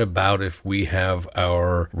 well, what about if we have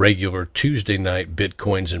our regular Tuesday night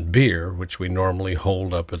Bitcoins and beer, which we normally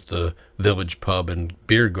hold up at the Village Pub and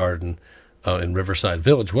Beer Garden in Riverside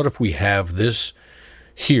Village? What if we have this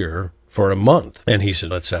here for a month? And he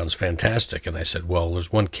said, that sounds fantastic. And I said, well,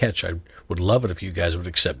 there's one catch. I would love it if you guys would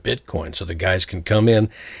accept Bitcoin, so the guys can come in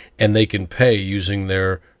and they can pay using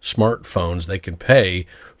their smartphones. They can pay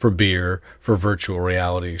for beer, for virtual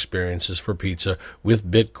reality experiences, for pizza with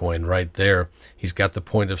Bitcoin right there. He's got the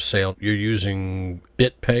point of sale. You're using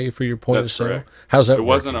BitPay for your point That's of sale? correct. How's that It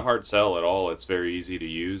wasn't a working? hard sell at all. It's very easy to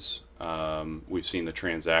use. We've seen the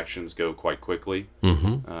transactions go quite quickly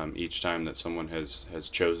each time that someone has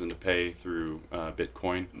chosen to pay through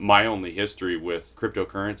Bitcoin. My only history with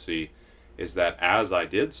cryptocurrency is that as I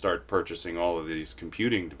did start purchasing all of these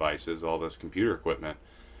computing devices, all this computer equipment,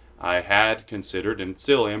 I had considered and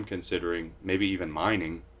still am considering maybe even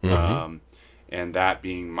mining, and that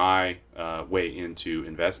being my way into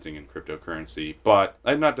investing in cryptocurrency. But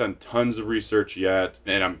I've not done tons of research yet,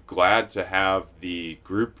 and I'm glad to have the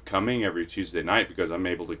group coming every Tuesday night because I'm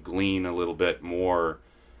able to glean a little bit more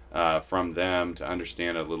from them to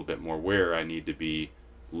understand a little bit more where I need to be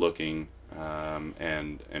looking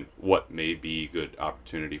and what may be good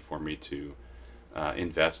opportunity for me to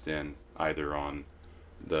invest in, either on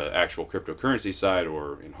the actual cryptocurrency side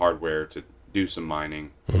or in hardware to do some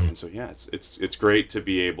mining. And so yeah, it's great to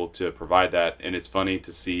be able to provide that. And it's funny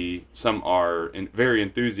to see some are very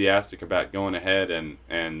enthusiastic about going ahead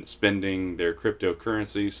and spending their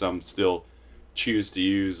cryptocurrency. Some still choose to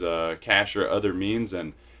use cash or other means,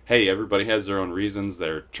 and hey, everybody has their own reasons.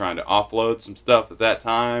 They're trying to offload some stuff at that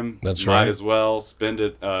time. That's Might right. as well spend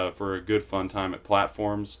it for a good fun time at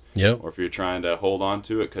Platforms. Yep. Or if you're trying to hold on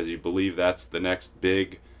to it because you believe that's the next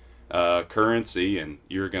big currency and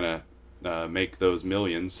you're going to make those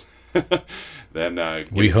millions, then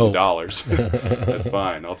give We me some hope. dollars. That's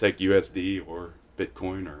fine. I'll take USD or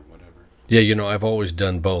Bitcoin or whatever. Yeah, I've always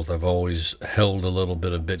done both. I've always held a little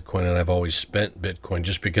bit of Bitcoin, and I've always spent Bitcoin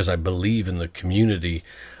just because I believe in the community.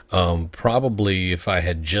 Probably if I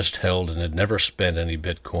had just held and had never spent any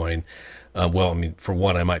Bitcoin, for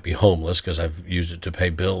one, I might be homeless because I've used it to pay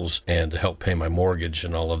bills and to help pay my mortgage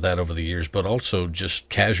and all of that over the years, but also just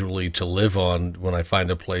casually to live on. When I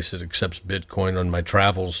find a place that accepts Bitcoin on my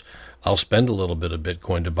travels, I'll spend a little bit of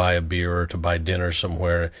Bitcoin to buy a beer or to buy dinner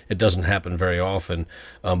somewhere. It doesn't happen very often.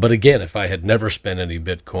 But again, if I had never spent any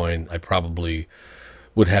Bitcoin, I probably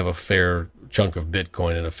would have a fair chunk of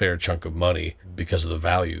Bitcoin and a fair chunk of money because of the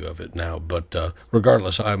value of it now. But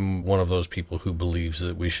regardless, I'm one of those people who believes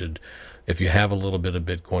that we should, if you have a little bit of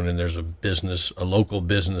Bitcoin and there's a local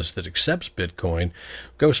business that accepts Bitcoin,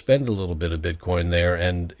 go spend a little bit of Bitcoin there.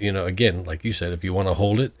 And, again, like you said, if you want to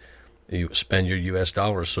hold it, you spend your U.S.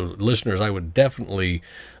 dollars. So, listeners, I would definitely,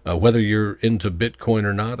 whether you're into Bitcoin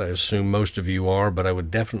or not, I assume most of you are, but I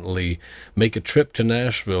would definitely make a trip to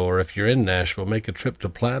Nashville, or if you're in Nashville, make a trip to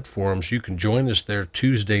Platforms. You can join us there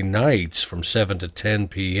Tuesday nights from 7 to 10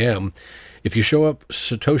 p.m. If you show up,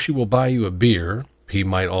 Satoshi will buy you a beer. He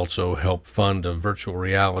might also help fund a virtual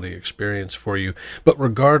reality experience for you. But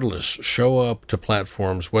regardless, show up to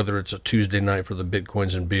Platforms, whether it's a Tuesday night for the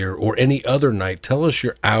Bitcoins and beer or any other night. Tell us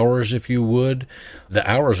your hours if you would. The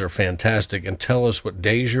hours are fantastic. And tell us what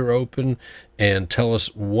days you're open. And tell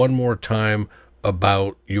us one more time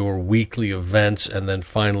about your weekly events. And then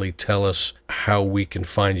finally tell us how we can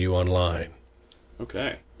find you online.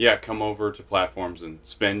 Okay. Yeah, come over to Platforms and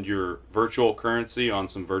spend your virtual currency on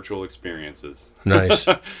some virtual experiences. Nice.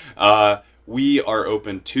 We are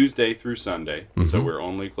open Tuesday through Sunday, Mm-hmm. so we're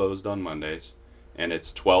only closed on Mondays, and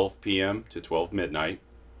it's 12 p.m. to 12 midnight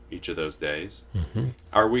each of those days. Mm-hmm.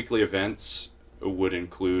 Our weekly events would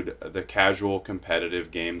include the casual competitive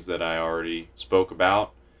games that I already spoke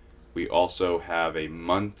about. We also have a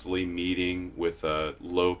monthly meeting with a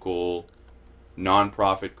local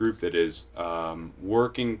nonprofit group that is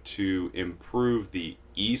working to improve the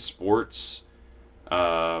esports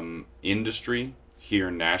industry here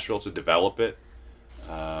in Nashville, to develop it.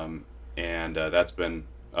 And that's been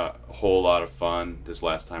a whole lot of fun. This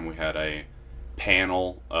last time we had a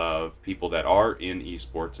panel of people that are in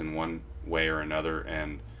esports in one way or another,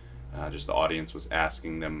 and just the audience was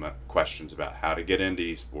asking them questions about how to get into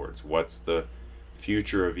esports, what's the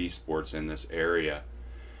future of esports in this area.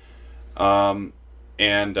 And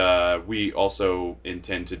we also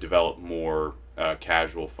intend to develop more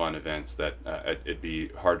casual fun events that it'd be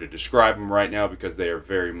hard to describe them right now because they are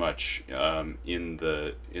very much in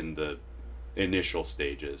the initial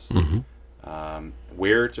stages. Mm-hmm.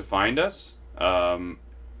 Where to find us?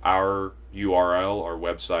 Our URL, our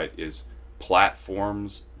website is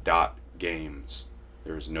platforms.games.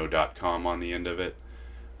 There's no .com on the end of it.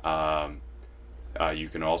 You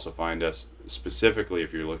can also find us specifically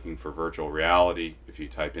if you're looking for virtual reality. If you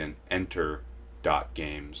type in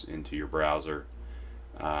enter.games into your browser,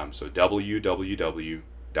 so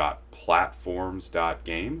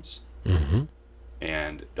www.platforms.games Mm-hmm.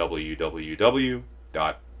 and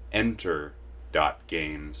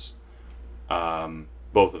www.enter.games.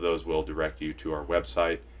 Both of those will direct you to our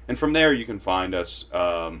website, and from there you can find us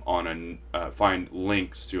find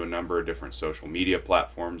links to a number of different social media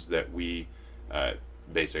platforms that we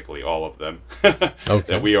basically all of them Okay.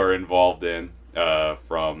 that we are involved in,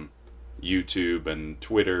 from YouTube and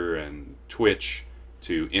Twitter and Twitch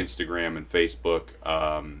to Instagram and Facebook.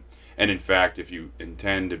 And in fact, if you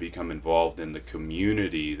intend to become involved in the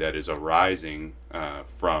community that is arising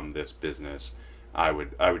from this business, I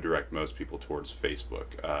would direct most people towards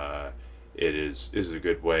Facebook. It is a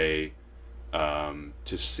good way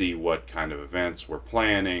to see what kind of events we're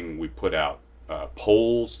planning. We put out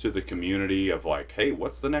polls to the community of like, hey,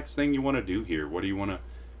 what's the next thing you want to do here? What do you want to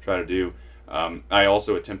try to do? I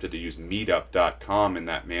also attempted to use meetup.com in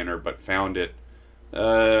that manner, but found it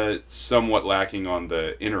somewhat lacking on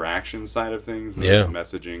the interaction side of things. Yeah. The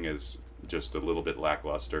messaging is just a little bit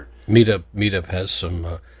lackluster. Meetup has some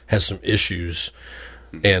issues,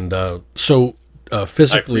 and so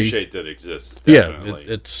physically, I appreciate that it exists. yeah, Definitely.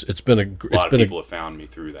 it's been a A lot of people have found me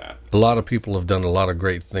through that. A lot of people have done a lot of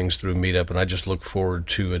great things through Meetup, and I just look forward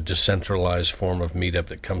to a decentralized form of Meetup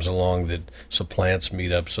that comes along that supplants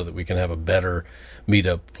Meetup so that we can have a better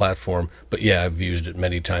Meetup platform. But yeah, I've used it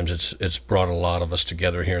many times. It's brought a lot of us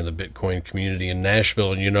together here in the Bitcoin community in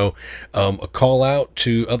Nashville. And, a call out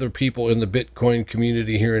to other people in the Bitcoin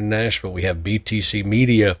community here in Nashville. We have BTC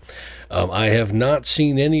Media. I have not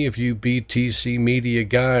seen any of you BTC Media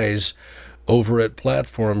guys over at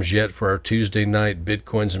Platforms yet for our Tuesday night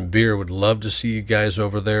Bitcoins and Beer. Would love to see you guys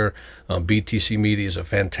over there. BTC Media is a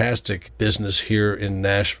fantastic business here in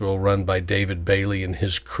Nashville run by David Bailey and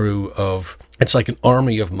his crew of, it's like an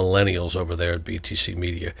army of millennials over there at BTC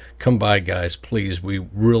Media. Come by, guys, please. We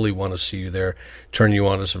really want to see you there, turn you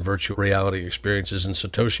on to some virtual reality experiences, and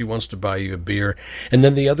Satoshi wants to buy you a beer. And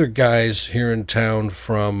then the other guys here in town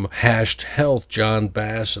from Hashed Health, John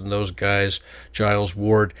Bass and those guys, Giles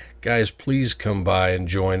Ward, guys, please come by and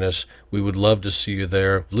join us. We would love to see you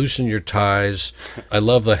there. Loosen your ties. I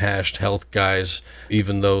love the Hashed Health guys,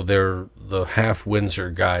 even though they're the half Windsor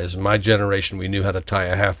guys. In my generation, we knew how to tie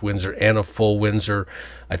a half Windsor and a full Windsor.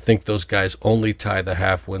 I think those guys only tie the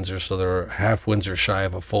half Windsor, so they're half Windsor shy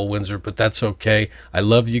of a full Windsor, but that's okay. I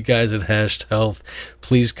love you guys at Hashed Health.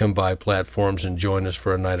 Please come by Platforms and join us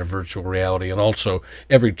for a night of virtual reality. And also,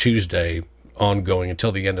 every Tuesday, ongoing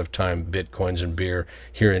until the end of time, Bitcoins and Beer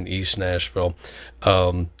here in East Nashville.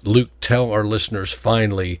 Luke, tell our listeners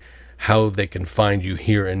finally how they can find you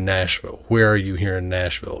here in Nashville. Where are you here in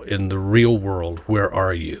Nashville? In the real world, where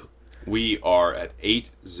are you? We are at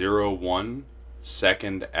 801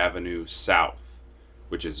 2nd Avenue South,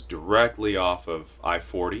 which is directly off of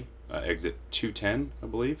I-40, exit 210, I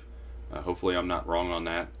believe. Hopefully I'm not wrong on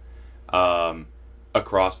that.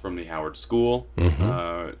 Across from the Howard School,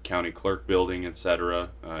 county clerk building,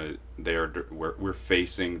 etc. We're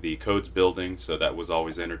facing the codes building, so that was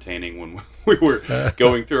always entertaining when we were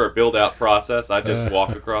going through our build out process. I just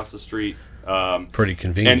walk across the street Pretty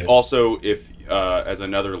convenient. And also, if as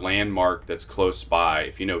another landmark that's close by,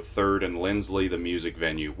 if you know 3rd and Lindsley, the music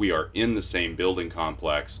venue, we are in the same building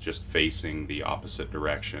complex, just facing the opposite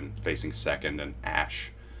direction, facing 2nd and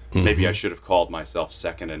Ash. Maybe I should have called myself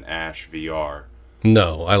 2nd and Ash VR.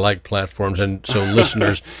 No, I like platforms. And so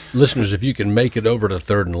listeners, if you can make it over to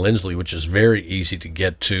 3rd and Lindsley, which is very easy to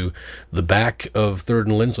get to, the back of 3rd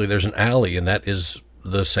and Lindsley, there's an alley, and that is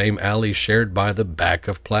the same alley shared by the back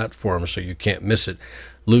of platforms, so you can't miss it.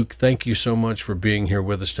 Luke, thank you so much for being here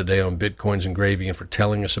with us today on Bitcoins and Gravy and for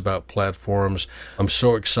telling us about platforms. I'm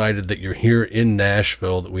so excited that you're here in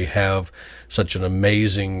Nashville, that we have such an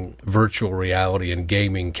amazing virtual reality and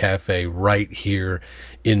gaming cafe right here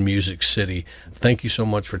in Music City. Thank you so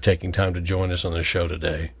much for taking time to join us on the show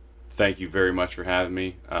today. Thank you very much for having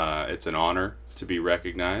me. It's an honor to be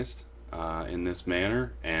recognized in this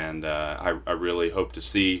manner, and I really hope to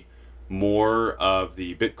see more of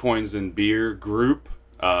the Bitcoins and Beer group.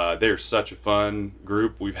 They're such a fun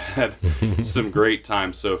group. We've had some great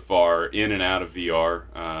times so far in and out of VR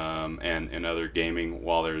and other gaming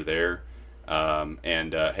while they're there.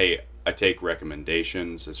 Hey, I take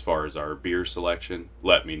recommendations as far as our beer selection.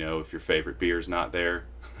 Let me know if your favorite beer's not there.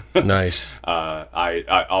 Nice.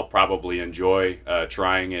 I'll probably enjoy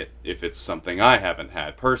trying it if it's something I haven't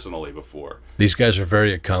had personally before. These guys are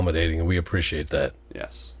very accommodating, and we appreciate that.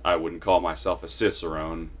 Yes, I wouldn't call myself a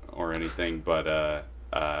cicerone or anything, but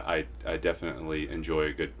I definitely enjoy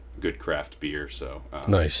a good craft beer. So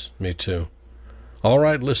nice, me too. All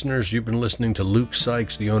right, listeners, you've been listening to Luke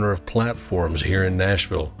Sykes, the owner of Platforms here in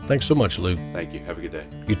Nashville. Thanks so much, Luke. Thank you. Have a good day.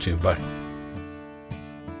 You too. Bye.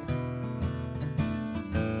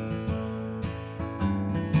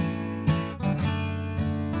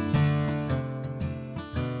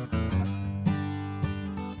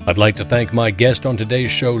 I'd like to thank my guest on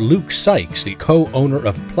today's show, Luke Sykes, the co-owner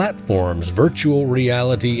of Platforms Virtual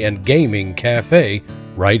Reality and Gaming Cafe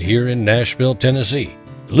right here in Nashville, Tennessee.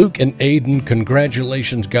 Luke and Aiden,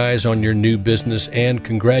 congratulations, guys, on your new business, and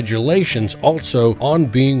congratulations also on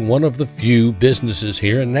being one of the few businesses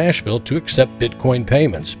here in Nashville to accept Bitcoin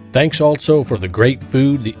payments. Thanks also for the great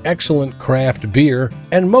food, the excellent craft beer,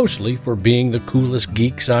 and mostly for being the coolest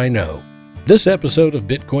geeks I know. This episode of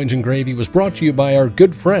Bitcoins and Gravy was brought to you by our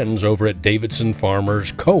good friends over at Davidson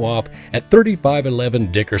Farmers Co-op at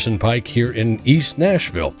 3511 Dickerson Pike here in East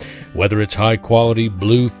Nashville. Whether it's high-quality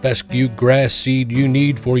blue fescue grass seed you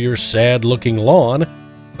need for your sad-looking lawn,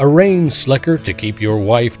 a rain slicker to keep your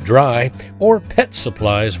wife dry, or pet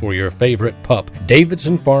supplies for your favorite pup,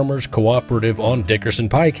 Davidson Farmers Cooperative on Dickerson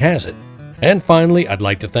Pike has it. And finally, I'd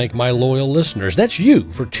like to thank my loyal listeners. That's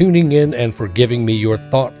you for tuning in and for giving me your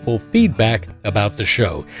thoughtful feedback about the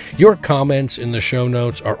show. Your comments in the show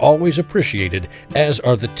notes are always appreciated, as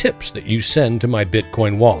are the tips that you send to my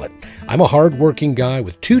Bitcoin wallet. I'm a hard-working guy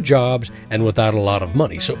with 2 jobs and without a lot of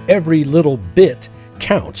money, so every little bit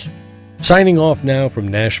counts. Signing off now from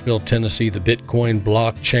Nashville, Tennessee, the Bitcoin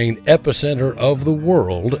blockchain epicenter of the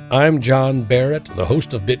world, I'm John Barrett, the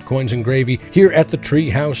host of Bitcoins and Gravy, here at the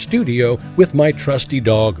Treehouse Studio with my trusty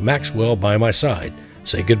dog, Maxwell, by my side.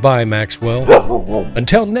 Say goodbye, Maxwell.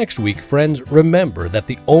 Until next week, friends, remember that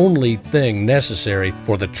the only thing necessary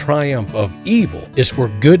for the triumph of evil is for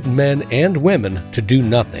good men and women to do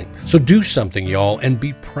nothing. So do something, y'all, and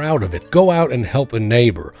be proud of it. Go out and help a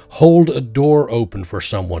neighbor. Hold a door open for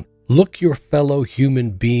someone. Look your fellow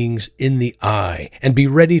human beings in the eye and be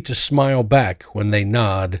ready to smile back when they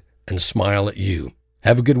nod and smile at you.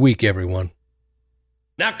 Have a good week, everyone.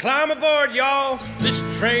 Now climb aboard, y'all. This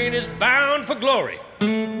train is bound for glory.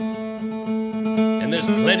 And there's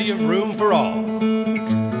plenty of room for all.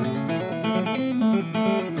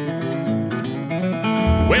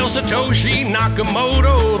 Well, Satoshi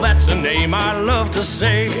Nakamoto, that's a name I love to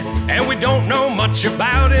say. And we don't know much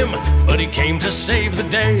about him, but he came to save the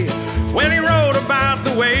day. When he wrote about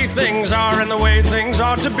the way things are and the way things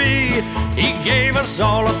ought to be, he gave us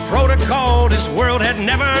all a protocol this world had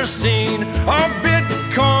never seen. Oh,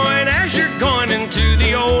 Bitcoin, as you're going into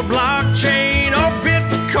the old blockchain. Oh,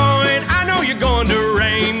 Bitcoin, I know you're going to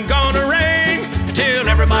rain, till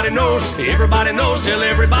everybody knows, till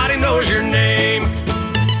everybody knows your name.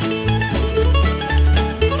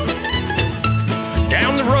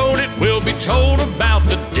 Down the road it will be told about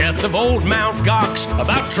the death of old Mount Gox,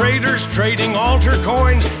 about traders trading altar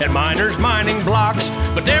coins and miners mining blocks.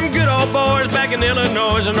 But them good old boys back in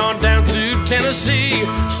Illinois and on down through Tennessee,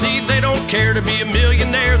 see, they don't care to be a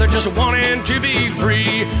millionaire, they're just wanting to be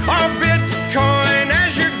free. Oh, Bitcoin,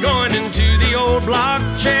 as you're going into the old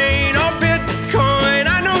blockchain. Oh, Bitcoin,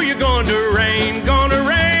 I know you're going to rain,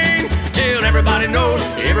 till everybody knows,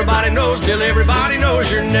 till everybody knows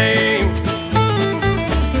your name.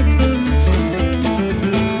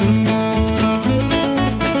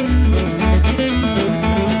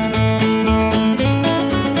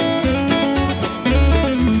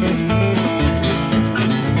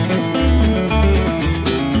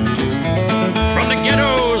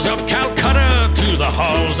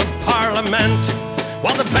 lent,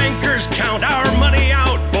 while the bankers count our money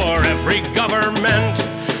out for every government.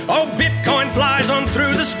 Oh, Bitcoin flies on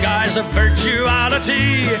through the skies of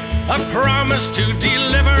virtuality, a promise to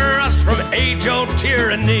deliver us from age-old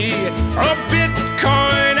tyranny. Oh,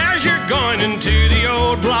 Bitcoin, as you're going into the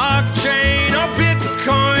old blockchain. Oh,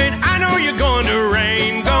 Bitcoin, I know you're going to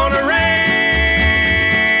reign, gonna reign.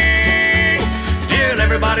 Till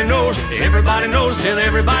everybody knows, till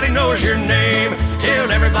everybody knows your name.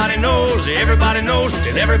 Till everybody knows, till everybody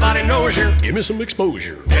knows your... Give me some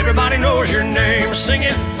exposure. Everybody knows your name, sing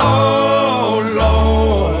it. Oh,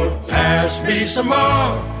 Lord, pass me some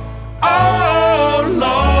more. Oh,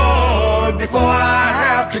 Lord, before I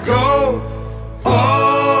have to go.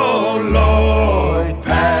 Oh, Lord,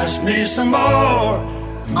 pass me some more.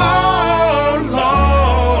 Oh,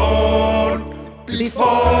 Lord,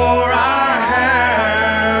 before I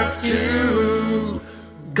have to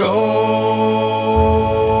go.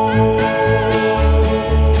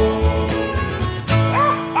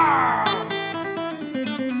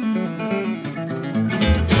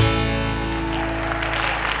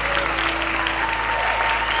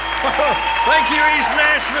 Thank you, East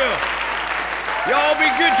Nashville. Y'all be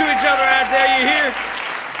good to each other out there, you hear?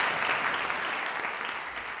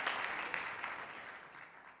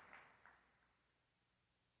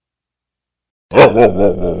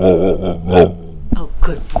 Oh,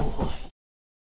 good boy.